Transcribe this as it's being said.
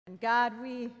God,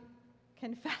 we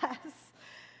confess,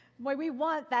 boy, we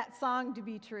want that song to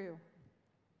be true.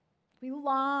 We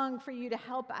long for you to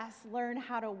help us learn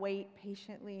how to wait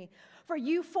patiently. For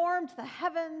you formed the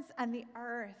heavens and the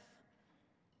earth.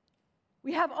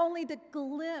 We have only to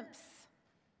glimpse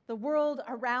the world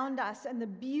around us and the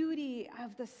beauty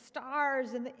of the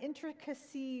stars and the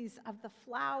intricacies of the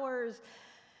flowers.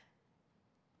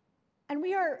 And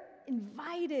we are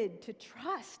invited to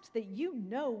trust that you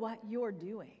know what you're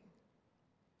doing.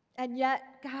 And yet,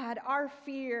 God, our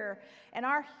fear and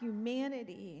our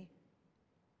humanity,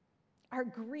 our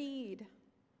greed,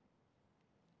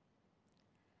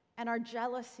 and our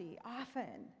jealousy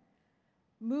often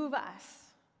move us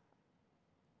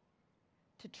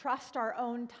to trust our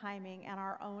own timing and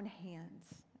our own hands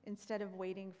instead of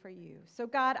waiting for you. So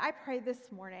God, I pray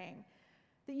this morning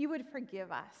that you would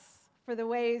forgive us for the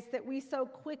ways that we so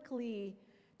quickly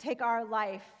take our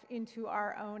life into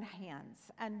our own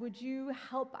hands. And would you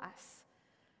help us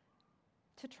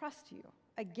to trust you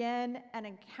again and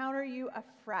encounter you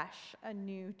afresh,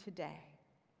 anew today?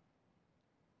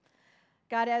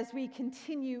 God, as we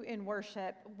continue in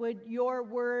worship, would your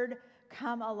word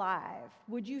come alive?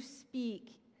 Would you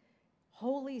speak,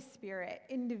 Holy Spirit,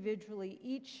 individually,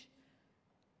 each?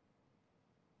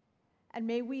 And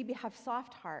may we have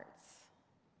soft hearts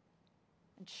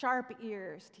and sharp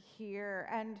ears to hear.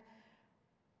 And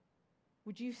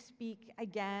would you speak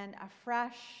again,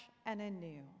 afresh and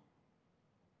anew?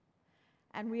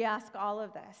 And we ask all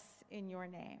of this in your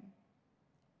name.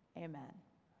 Amen.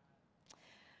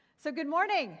 So good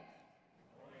morning.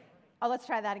 Oh, let's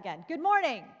try that again. Good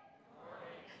morning.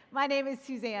 My name is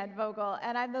Suzanne Vogel,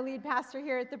 and I'm the lead pastor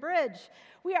here at The Bridge.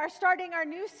 We are starting our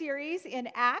new series in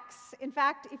Acts. In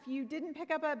fact, if you didn't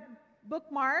pick up a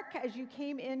bookmark as you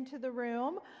came into the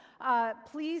room,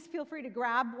 please feel free to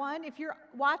grab one. If you're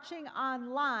watching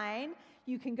online,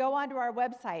 you can go onto our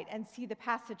website and see the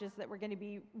passages that we're going to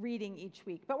be reading each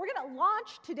week. But we're going to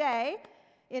launch today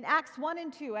in Acts 1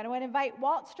 and 2, and I want to invite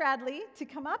Walt Stradley to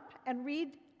come up and read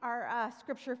our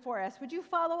scripture for us. Would you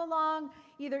follow along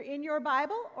either in your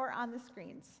Bible or on the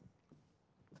screens?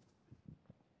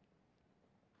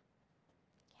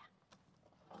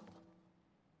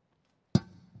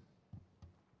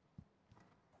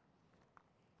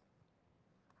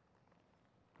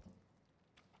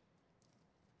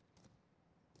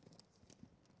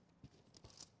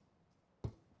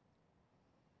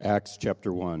 Acts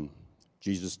chapter 1,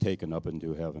 Jesus taken up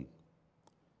into heaven.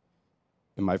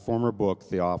 In my former book,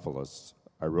 Theophilus,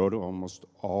 I wrote almost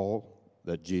all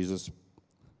that Jesus,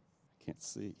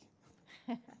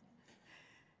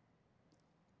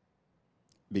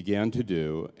 began to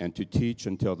do and to teach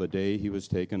until the day he was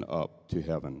taken up to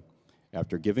heaven,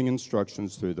 after giving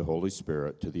instructions through the Holy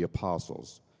Spirit to the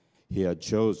apostles he had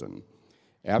chosen.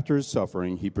 After his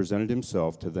suffering, he presented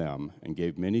himself to them and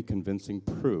gave many convincing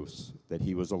proofs that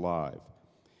he was alive.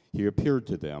 He appeared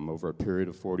to them over a period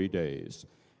of 40 days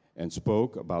and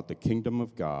spoke about the kingdom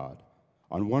of God.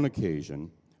 On one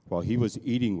occasion, while he was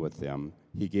eating with them,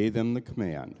 he gave them the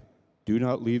command, "Do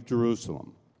not leave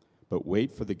Jerusalem, but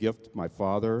wait for the gift my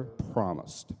Father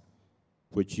promised,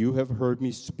 which you have heard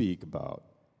me speak about.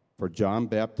 For John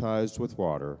baptized with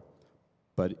water,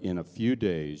 but in a few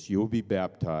days you will be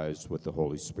baptized with the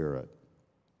Holy Spirit."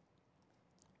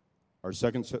 Our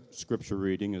second scripture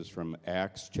reading is from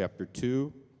Acts chapter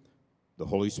 2. The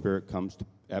Holy Spirit comes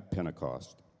at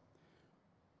Pentecost.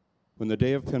 When the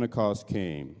day of Pentecost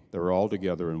came, they were all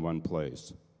together in one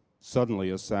place.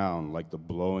 Suddenly a sound like the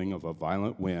blowing of a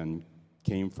violent wind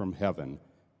came from heaven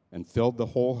and filled the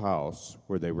whole house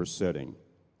where they were sitting.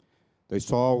 They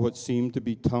saw what seemed to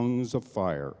be tongues of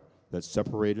fire that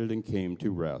separated and came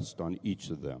to rest on each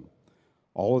of them.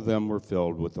 All of them were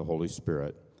filled with the Holy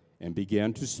Spirit and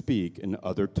began to speak in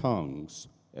other tongues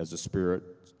as the Spirit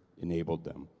enabled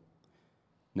them.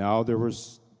 Now there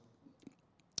was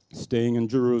staying in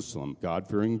Jerusalem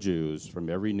God-fearing Jews from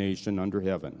every nation under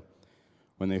heaven.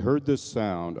 When they heard this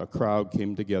sound, a crowd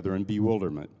came together in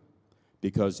bewilderment,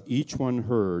 because each one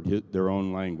heard their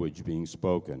own language being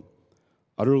spoken.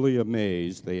 Utterly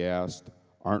amazed, they asked,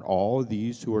 "Aren't all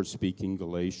these who are speaking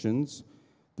Galatians?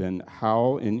 Then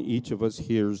how in each of us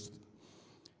hears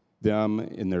them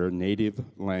in their native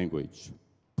language?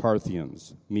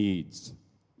 Parthians, Medes,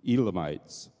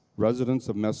 Elamites, residents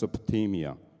of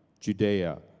Mesopotamia,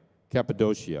 Judea,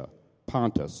 Cappadocia,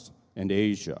 Pontus, and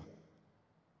Asia,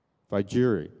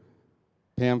 Phrygia,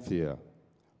 Pamphylia,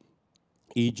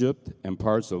 Egypt, and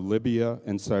parts of Libya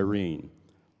and Cyrene,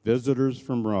 visitors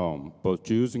from Rome, both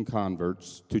Jews and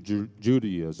converts to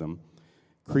Judaism,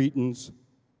 Cretans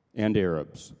and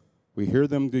Arabs. We hear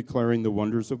them declaring the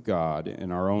wonders of God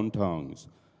in our own tongues.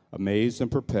 amazed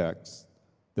and perplexed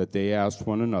that they asked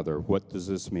one another, "What does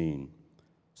this mean?"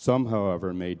 Some,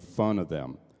 however, made fun of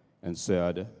them and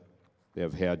said, "They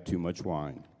have had too much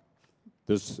wine."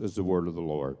 This is the word of the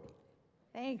Lord.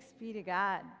 Thanks be to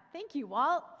God. Thank you,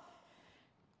 Walt.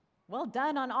 Well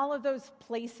done on all of those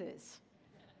places.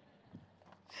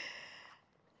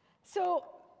 So,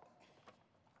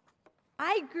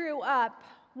 I grew up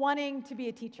wanting to be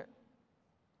a teacher.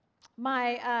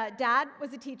 My dad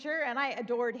was a teacher, and I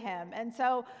adored him. And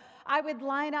so I would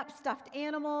line up stuffed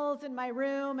animals in my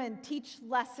room and teach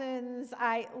lessons.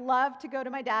 I loved to go to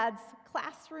my dad's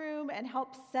classroom and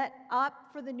help set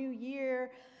up for the new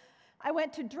year. I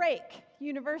went to Drake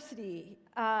University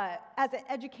as an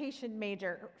education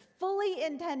major, fully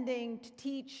intending to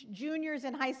teach juniors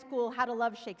in high school how to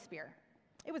love Shakespeare.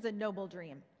 It was a noble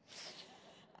dream.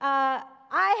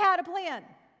 I had a plan.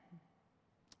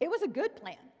 It was a good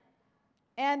plan.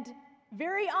 And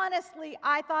very honestly,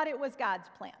 I thought it was God's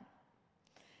plan.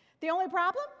 The only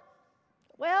problem?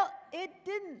 Well, it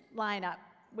didn't line up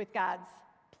with God's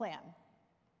plan.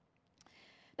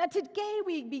 Now, today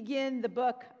we begin the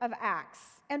book of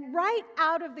Acts. And right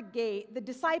out of the gate, the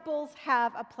disciples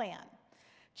have a plan.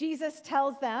 Jesus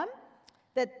tells them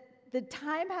that the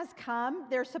time has come.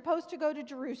 They're supposed to go to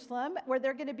Jerusalem, where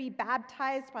they're going to be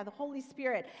baptized by the Holy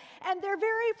Spirit. And their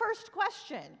very first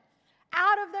question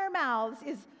out of their mouths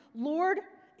is, "Lord,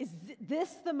 is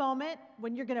this the moment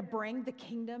when you're going to bring the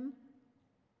kingdom?"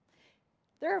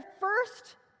 Their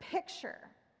first picture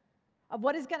of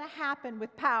what is going to happen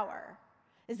with power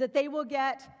is that they will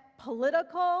get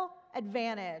political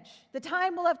advantage. The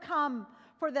time will have come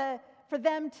for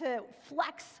them to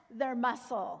flex their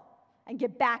muscle and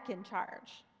get back in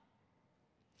charge.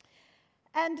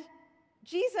 And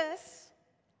Jesus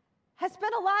has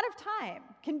spent a lot of time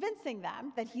convincing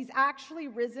them that he's actually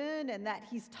risen and that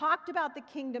he's talked about the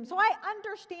kingdom. So I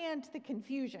understand the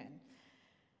confusion.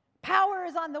 Power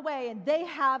is on the way, and they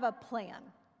have a plan.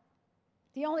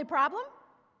 The only problem?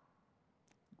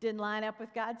 Didn't line up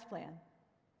with God's plan.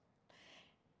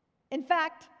 In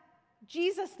fact,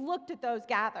 Jesus looked at those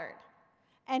gathered,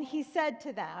 and he said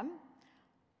to them,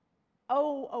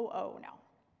 Oh, no.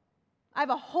 I have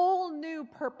a whole new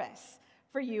purpose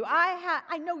for you.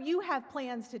 I know you have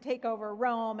plans to take over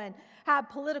Rome and have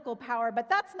political power, but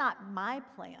that's not my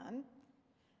plan.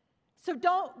 So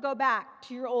don't go back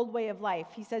to your old way of life.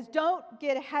 He says, don't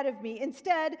get ahead of me.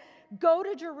 Instead, go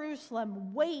to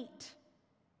Jerusalem. Wait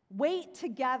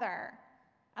together.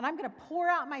 And I'm going to pour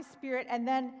out my spirit, and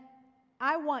then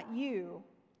I want you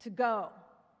to go.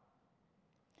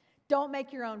 Don't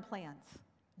make your own plans.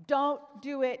 Don't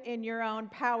do it in your own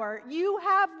power. You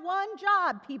have one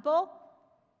job, people.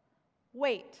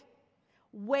 Wait.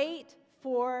 Wait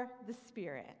for the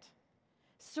Spirit.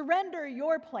 Surrender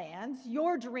your plans,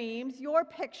 your dreams, your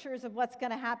pictures of what's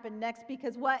going to happen next,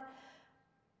 because what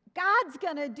God's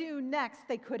going to do next,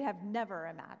 they could have never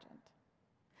imagined.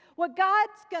 What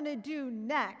God's going to do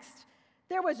next,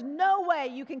 there was no way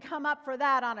you can come up for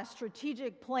that on a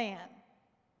strategic plan.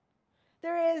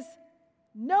 There is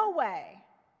no way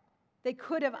they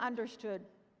could have understood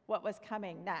what was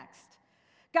coming next.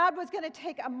 God was going to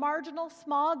take a marginal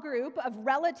small group of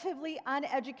relatively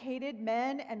uneducated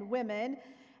men and women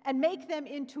and make them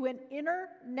into an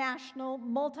international,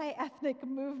 multi-ethnic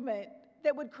movement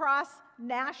that would cross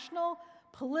national,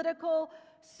 political,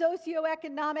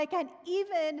 socioeconomic, and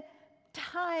even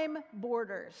time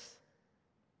borders.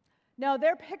 No,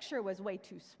 their picture was way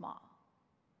too small.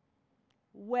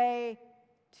 Way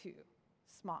too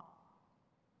small.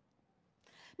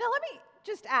 Now, let me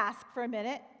just ask for a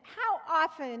minute, how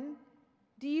often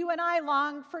do you and I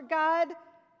long for God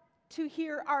to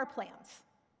hear our plans?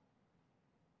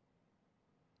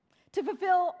 To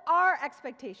fulfill our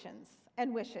expectations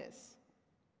and wishes?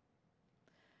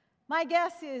 My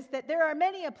guess is that there are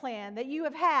many a plan that you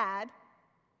have had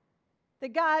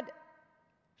that God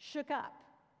shook up,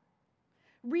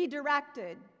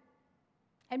 redirected,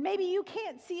 and maybe you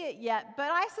can't see it yet,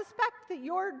 but I suspect that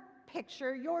your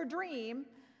picture, your dream,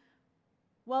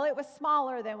 well, it was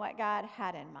smaller than what God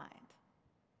had in mind.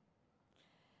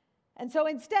 And so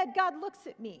instead, God looks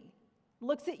at me,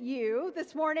 looks at you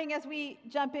this morning as we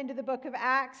jump into the book of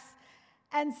Acts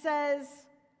and says,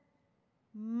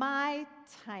 my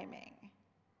timing,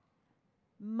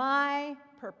 my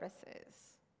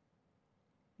purposes,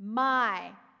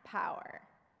 my power.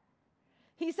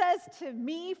 He says to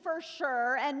me for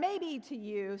sure, and maybe to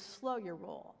you, slow your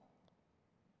roll.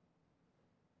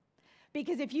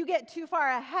 Because if you get too far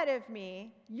ahead of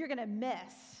me, you're going to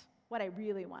miss what I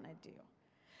really want to do.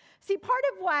 See, part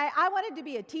of why I wanted to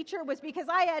be a teacher was because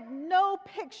I had no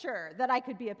picture that I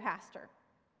could be a pastor.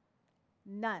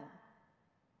 None.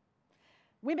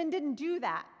 Women didn't do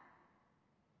that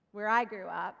where I grew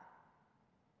up.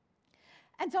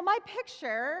 And so my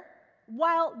picture,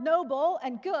 while noble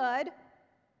and good,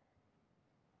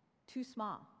 too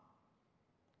small.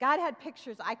 God had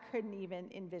pictures I couldn't even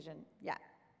envision yet.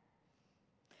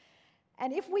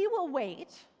 And if we will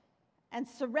wait and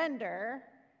surrender,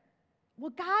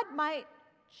 well, God might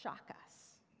shock us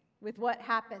with what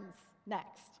happens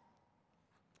next.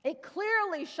 It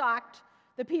clearly shocked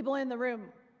the people in the room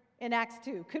in Acts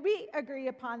 2. Could we agree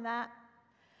upon that?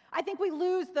 I think we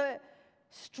lose the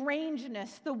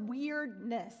strangeness, the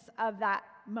weirdness of that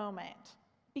moment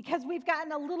because we've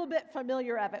gotten a little bit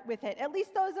familiar with it, at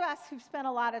least those of us who've spent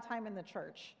a lot of time in the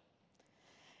church.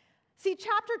 See,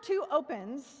 chapter 2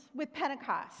 opens with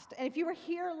Pentecost. And if you were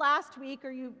here last week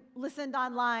or you listened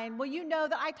online, well, you know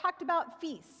that I talked about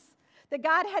feasts that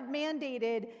God had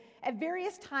mandated at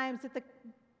various times that the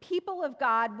people of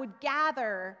God would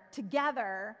gather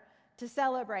together to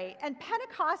celebrate. And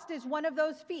Pentecost is one of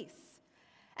those feasts.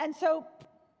 And so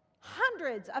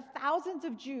hundreds of thousands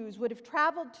of Jews would have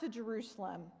traveled to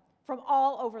Jerusalem from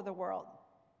all over the world.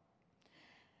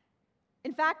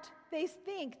 In fact, they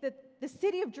think that the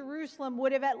city of Jerusalem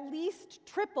would have at least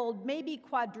tripled, maybe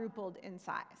quadrupled in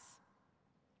size.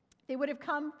 They would have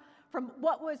come from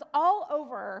what was all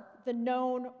over the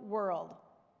known world.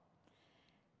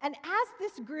 And as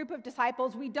this group of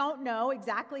disciples, we don't know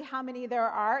exactly how many there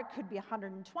are. It could be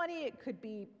 120, it could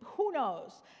be who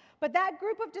knows. But that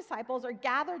group of disciples are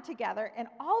gathered together, and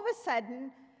all of a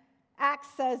sudden, Acts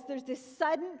says there's this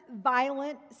sudden,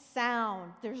 violent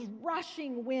sound. There's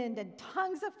rushing wind, and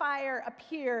tongues of fire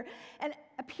appear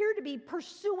to be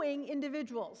pursuing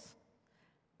individuals.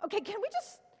 Okay,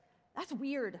 that's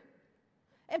weird.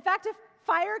 In fact, if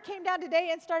fire came down today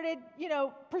and started,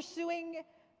 pursuing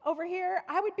over here,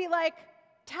 I would be like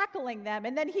tackling them.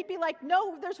 And then he'd be like,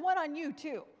 no, there's one on you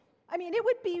too. I mean, it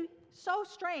would be so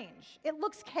strange. It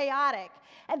looks chaotic.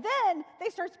 And then they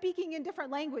start speaking in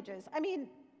different languages. I mean,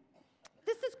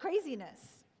 this is craziness.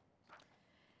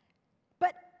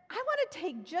 But I want to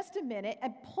take just a minute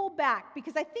and pull back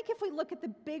because I think if we look at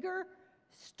the bigger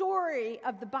story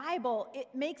of the Bible, it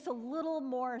makes a little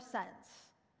more sense.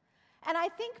 And I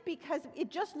think because it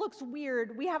just looks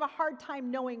weird, we have a hard time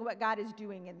knowing what God is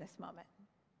doing in this moment.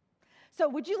 So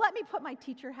would you let me put my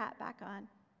teacher hat back on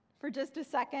for just a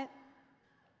second?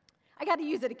 I got to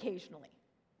use it occasionally.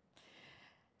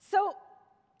 So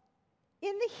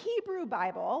in the Hebrew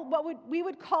Bible, what we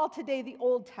would call today the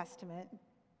Old Testament,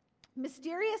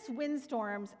 mysterious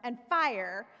windstorms and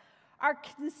fire are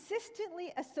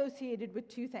consistently associated with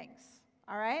two things,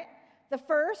 all right? The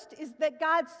first is that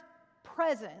God's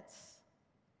presence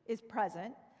is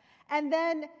present, and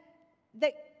then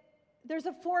there's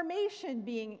a formation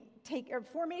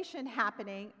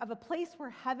happening of a place where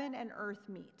heaven and earth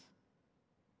meet.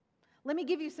 Let me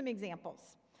give you some examples.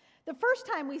 The first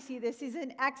time we see this is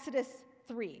in Exodus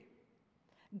 3.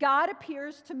 God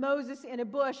appears to Moses in a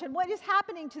bush, and what is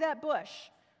happening to that bush?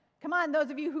 Come on,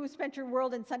 those of you who spent your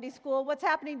world in Sunday school, what's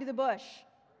happening to the bush?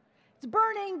 It's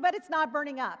burning, but it's not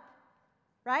burning up,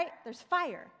 right? There's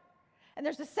fire. And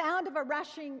there's the sound of a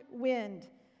rushing wind.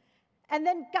 And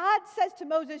then God says to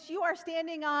Moses, you are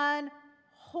standing on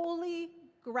holy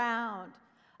ground,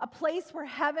 a place where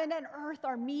heaven and earth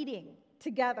are meeting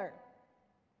together.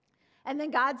 And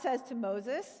then God says to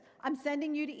Moses, I'm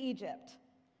sending you to Egypt.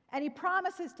 And he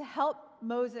promises to help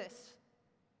Moses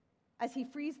as he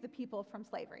frees the people from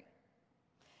slavery.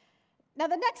 Now,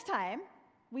 the next time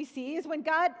we see is when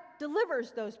God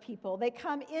delivers those people. They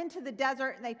come into the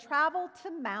desert and they travel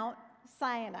to Mount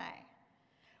Sinai,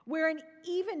 where an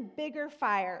even bigger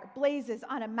fire blazes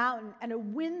on a mountain and a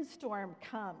windstorm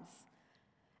comes.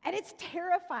 And it's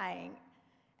terrifying.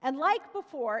 And like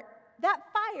before, that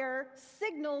fire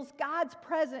signals God's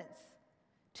presence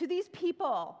to these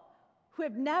people who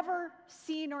have never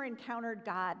seen or encountered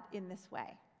God in this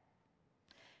way.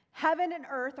 Heaven and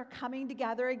earth are coming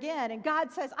together again, and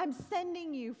God says, I'm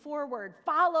sending you forward.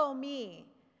 Follow me.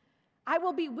 I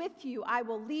will be with you. I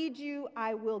will lead you.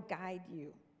 I will guide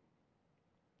you.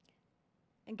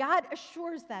 And God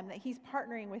assures them that he's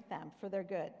partnering with them for their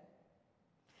good.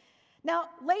 Now,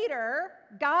 later,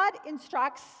 God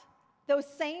instructs those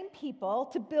same people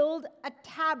to build a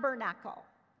tabernacle.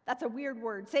 That's a weird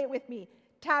word. Say it with me.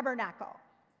 Tabernacle.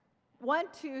 1,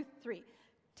 2, 3.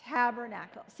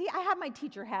 Tabernacle. See, I have my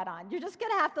teacher hat on. You're just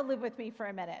going to have to live with me for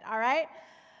a minute, all right?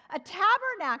 A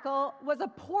tabernacle was a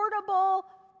portable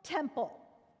temple.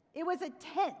 It was a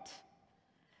tent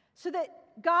so that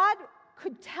God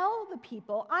could tell the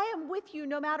people, I am with you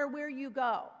no matter where you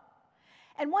go.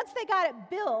 And once they got it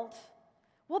built,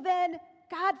 well then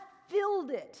God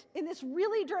filled it in this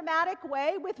really dramatic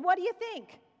way with, what do you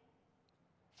think?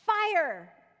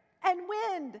 Fire and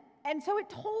wind. And so it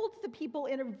told the people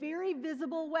in a very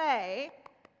visible way,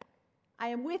 I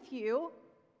am with you,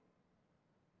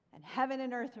 and heaven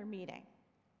and earth are meeting.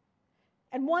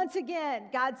 And once again,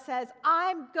 God says,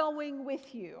 I'm going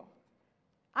with you.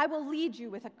 I will lead you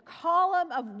with a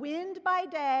column of wind by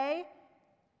day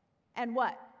and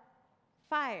what?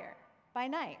 Fire by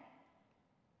night.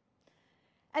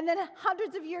 And then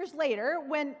hundreds of years later,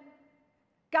 when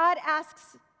God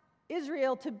asks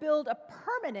Israel to build a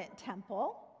permanent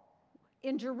temple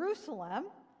in Jerusalem,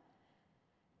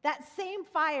 that same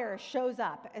fire shows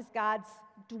up as God's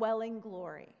dwelling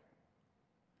glory.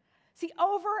 See,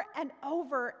 over and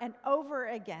over and over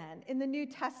again in the New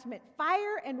Testament,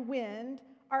 fire and wind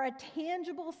are a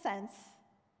tangible sense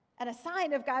and a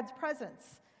sign of God's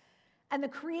presence and the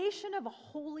creation of a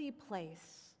holy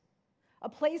place, a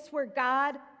place where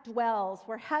God dwells,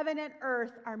 where heaven and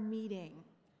earth are meeting.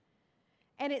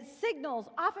 And it signals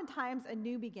oftentimes a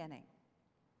new beginning.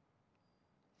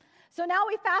 So now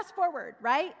we fast forward,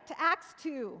 right, to Acts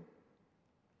 2.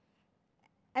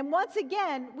 And once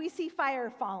again, we see fire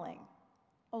falling.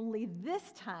 Only this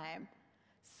time,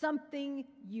 something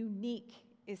unique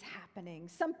is happening.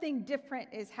 Something different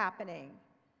is happening.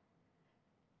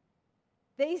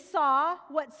 They saw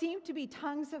what seemed to be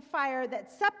tongues of fire that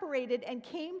separated and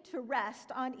came to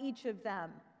rest on each of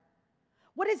them.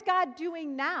 What is God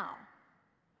doing now?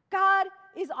 God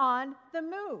is on the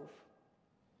move.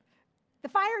 The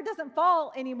fire doesn't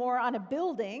fall anymore on a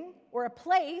building or a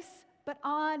place, but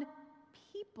on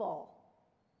people.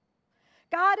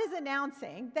 God is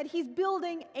announcing that he's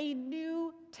building a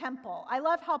new temple. I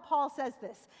love how Paul says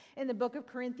this in the book of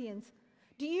Corinthians.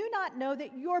 Do you not know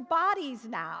that your bodies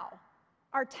now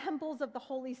are temples of the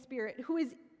Holy Spirit, who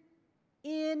is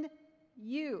in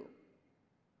you,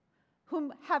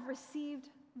 whom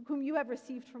you have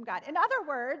received from God? In other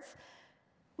words,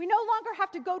 we no longer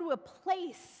have to go to a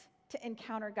place to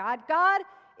encounter God. God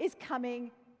is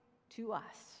coming to us.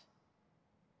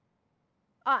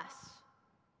 Us.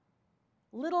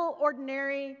 Little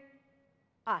ordinary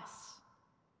us.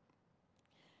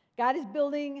 God is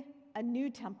building a new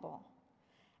temple.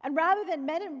 And rather than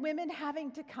men and women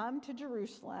having to come to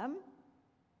Jerusalem,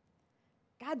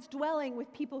 God's dwelling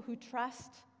with people who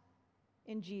trust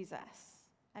in Jesus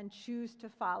and choose to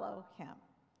follow him.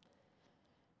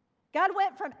 God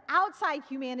went from outside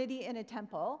humanity in a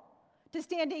temple to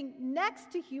standing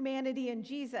next to humanity in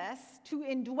Jesus, to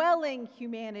indwelling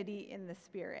humanity in the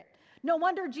Spirit. No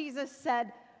wonder Jesus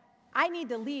said, I need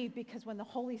to leave because when the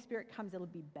Holy Spirit comes, it'll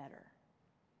be better.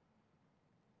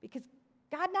 Because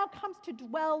God now comes to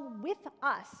dwell with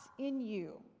us in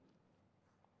you.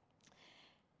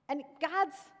 And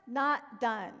God's not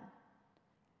done.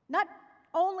 Not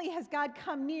only has God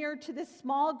come near to this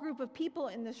small group of people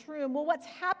in this room, well, what's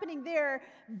happening there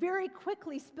very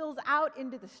quickly spills out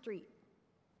into the street.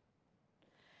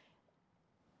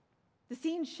 The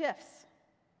scene shifts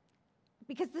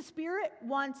because the Spirit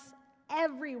wants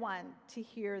everyone to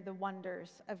hear the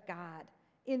wonders of God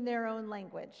in their own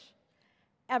language.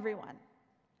 Everyone.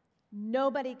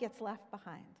 Nobody gets left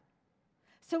behind.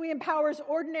 So he empowers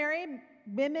ordinary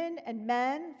women and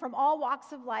men from all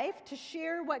walks of life to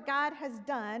share what God has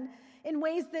done in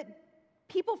ways that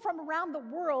people from around the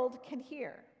world can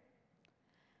hear.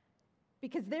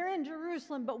 Because they're in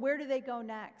Jerusalem, but where do they go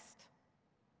next?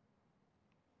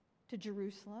 To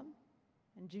Jerusalem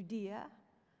and Judea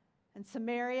and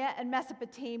Samaria and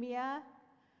Mesopotamia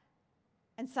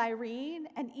and Cyrene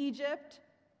and Egypt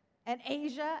and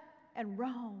Asia and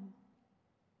Rome.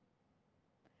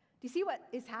 Do you see what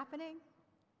is happening?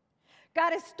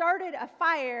 God has started a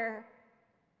fire,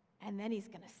 and then he's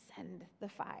going to send the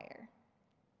fire.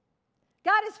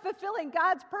 God is fulfilling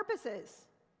God's purposes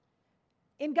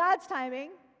in God's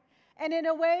timing and in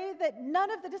a way that none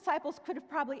of the disciples could have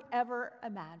probably ever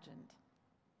imagined.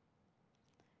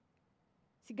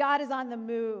 See, God is on the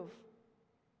move,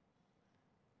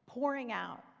 pouring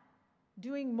out,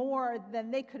 doing more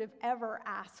than they could have ever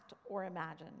asked or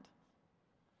imagined.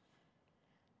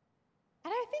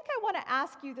 And I think I want to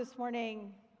ask you this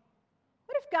morning,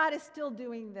 what if God is still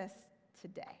doing this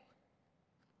today?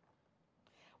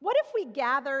 What if we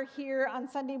gather here on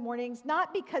Sunday mornings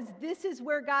not because this is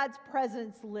where God's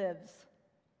presence lives?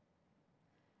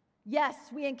 Yes,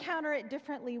 we encounter it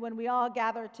differently when we all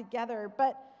gather together,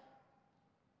 but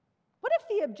what if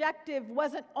the objective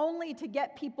wasn't only to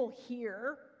get people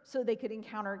here so they could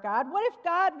encounter God? What if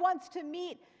God wants to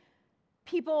meet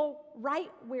people right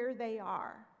where they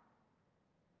are?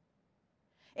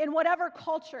 in whatever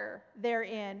culture they're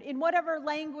in whatever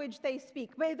language they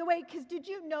speak. By the way, because did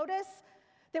you notice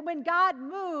that when God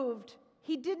moved,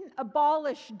 he didn't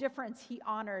abolish difference, he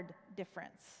honored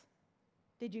difference?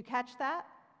 Did you catch that?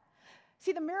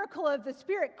 See, the miracle of the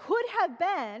Spirit could have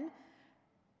been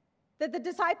that the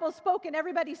disciples spoke and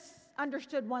everybody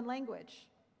understood one language.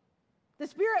 The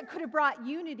Spirit could have brought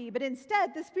unity, but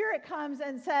instead the Spirit comes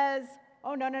and says,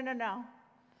 oh, no.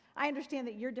 I understand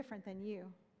that you're different than you.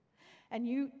 And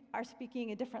you are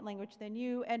speaking a different language than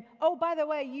you. And, oh, by the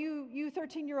way, you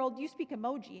 13-year-old, you speak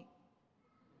emoji.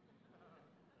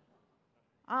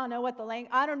 I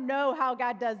don't know how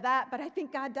God does that, but I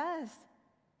think God does.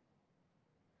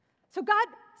 So God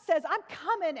says, I'm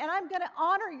coming and I'm going to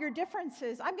honor your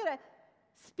differences. I'm going to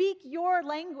speak your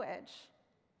language.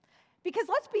 Because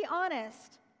let's be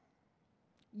honest,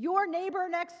 your neighbor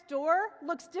next door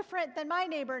looks different than my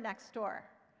neighbor next door.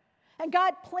 And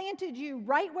God planted you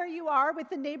right where you are with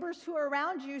the neighbors who are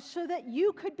around you so that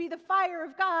you could be the fire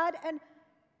of God and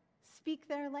speak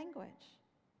their language.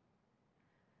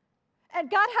 And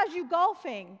God has you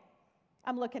golfing.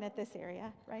 I'm looking at this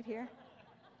area right here.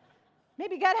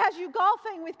 Maybe God has you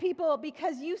golfing with people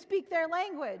because you speak their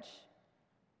language.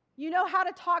 You know how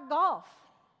to talk golf.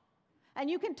 And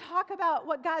you can talk about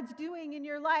what God's doing in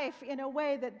your life in a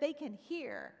way that they can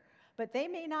hear, but they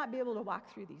may not be able to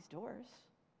walk through these doors.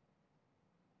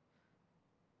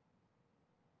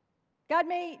 God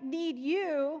may need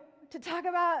you to talk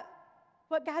about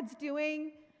what God's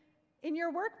doing in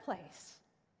your workplace,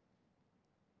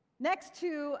 next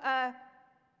to a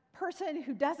person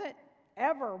who doesn't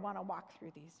ever want to walk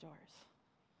through these doors.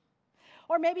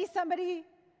 Or maybe somebody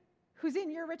who's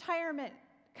in your retirement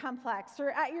complex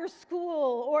or at your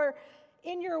school or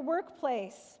in your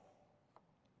workplace.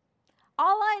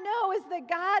 All I know is that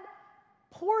God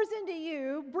pours into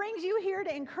you, brings you here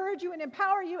to encourage you and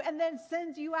empower you, and then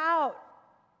sends you out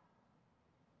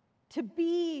to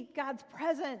be God's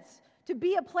presence, to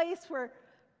be a place where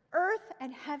earth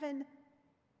and heaven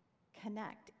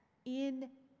connect in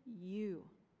you.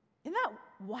 Isn't that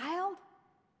wild?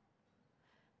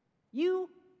 You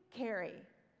carry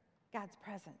God's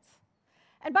presence.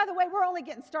 And by the way, we're only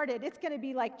getting started. It's going to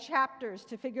be like chapters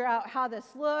to figure out how this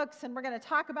looks, and we're going to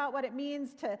talk about what it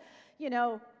means to,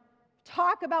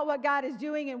 talk about what God is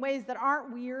doing in ways that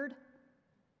aren't weird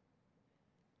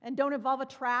and don't involve a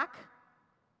track.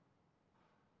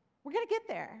 We're going to get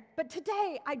there. But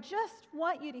today, I just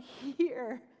want you to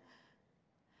hear,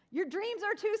 your dreams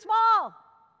are too small.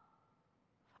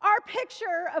 Our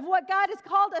picture of what God has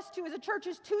called us to as a church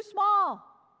is too small.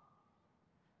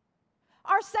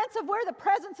 Our sense of where the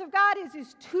presence of God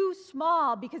is too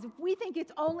small, because if we think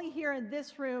it's only here in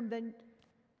this room, then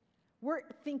we're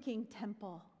thinking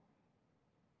temple.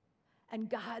 And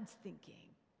God's thinking